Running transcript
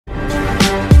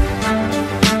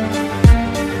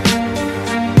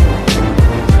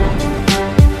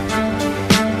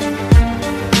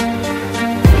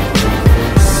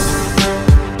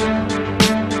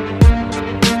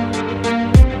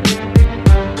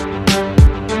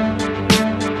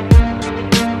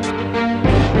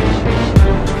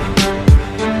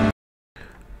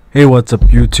Hey, what's up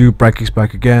YouTube? BrightKicks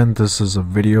back again. This is a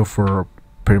video for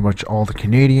pretty much all the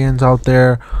Canadians out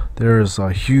there. There is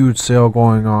a huge sale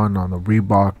going on the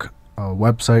Reebok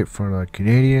website for the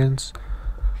Canadians.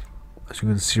 As you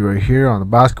can see right here on the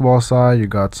basketball side, you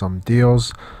got some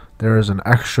deals. There is an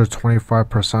extra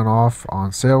 25% off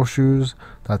on sale shoes.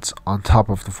 That's on top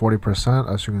of the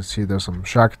 40%. As you can see, there's some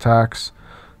Shaq Attacks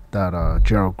that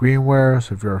Gerald Green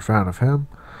wears if you're a fan of him.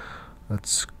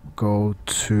 Let's go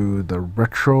to the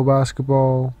retro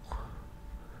basketball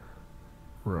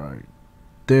right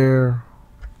there.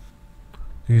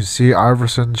 You can see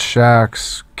Iverson,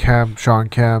 Shaq's, Sean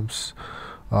Kemp's.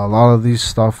 A lot of these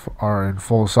stuff are in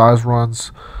full size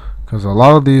runs because a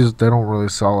lot of these they don't really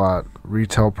sell at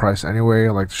retail price anyway.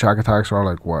 Like the Shaq Attacks are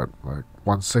like what, like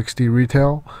 160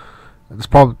 retail.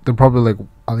 They're probably like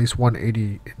at least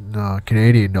 180 in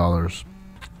Canadian dollars.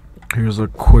 Here's a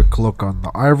quick look on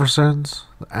the Iversons,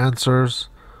 the Answers,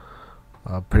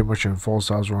 pretty much in full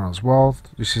size run as well.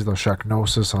 You see the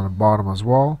Shaqnosis on the bottom as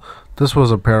well. This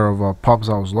was a pair of pumps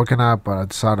I was looking at, but I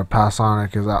decided to pass on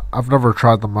it because I've never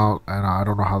tried them out and I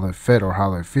don't know how they fit or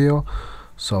how they feel.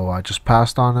 So I just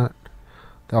passed on it.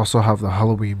 They also have the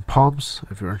Halloween pumps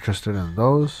if you're interested in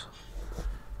those.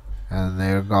 And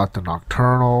they got the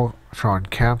Nocturnal Sean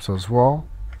Kemp's as well.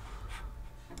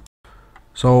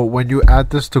 So when you add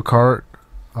this to cart,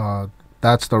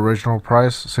 that's the original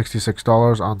price,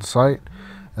 $66 on the site.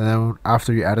 And then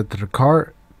after you add it to the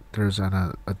cart, there's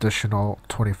an additional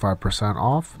 25%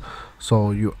 off.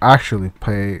 So you actually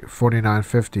pay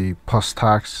 $49.50 plus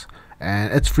tax,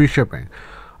 and it's free shipping.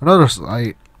 Another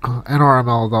site,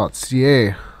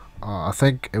 NRML.ca, I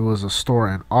think it was a store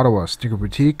in Ottawa, Sneaker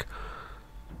Boutique,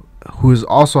 who is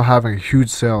also having huge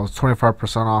sales,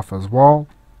 25% off as well.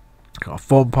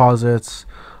 Foam posits,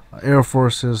 Air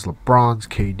Forces, LeBrons,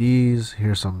 KDs.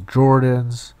 Here's some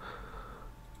Jordans.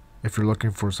 If you're looking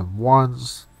for some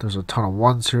ones, there's a ton of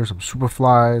ones here, some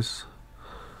Superflies.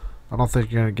 I don't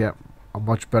think you're going to get a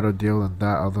much better deal than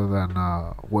that other than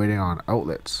waiting on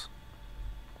outlets.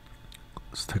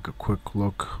 Let's take a quick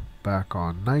look back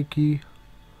on Nike.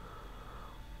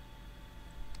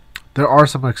 There are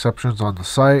some exceptions on the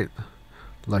site,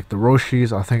 like the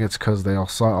Roshis. I think it's because they all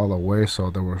saw all away, so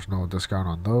there was no discount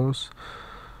on those.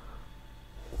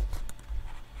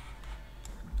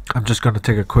 I'm just going to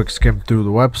take a quick skim through the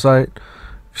website.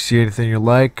 If you see anything you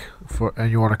like and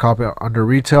you want to copy it under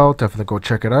retail, definitely go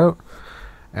check it out.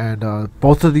 And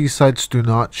both of these sites do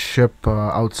not ship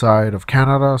outside of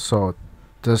Canada, so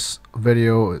this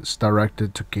video is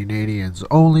directed to Canadians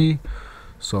only.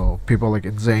 So people like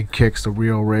Insane Kicks, the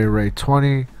Real Ray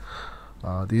 20,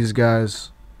 these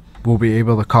guys will be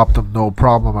able to cop them no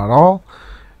problem at all.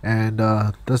 And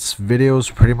this video is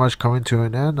pretty much coming to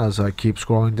an end as I keep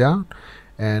scrolling down.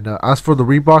 And as for the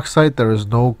Reebok site, there is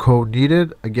no code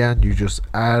needed. Again, you just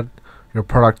add your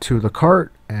product to the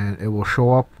cart and it will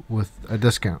show up with a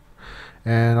discount.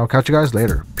 And I'll catch you guys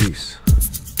later. Peace.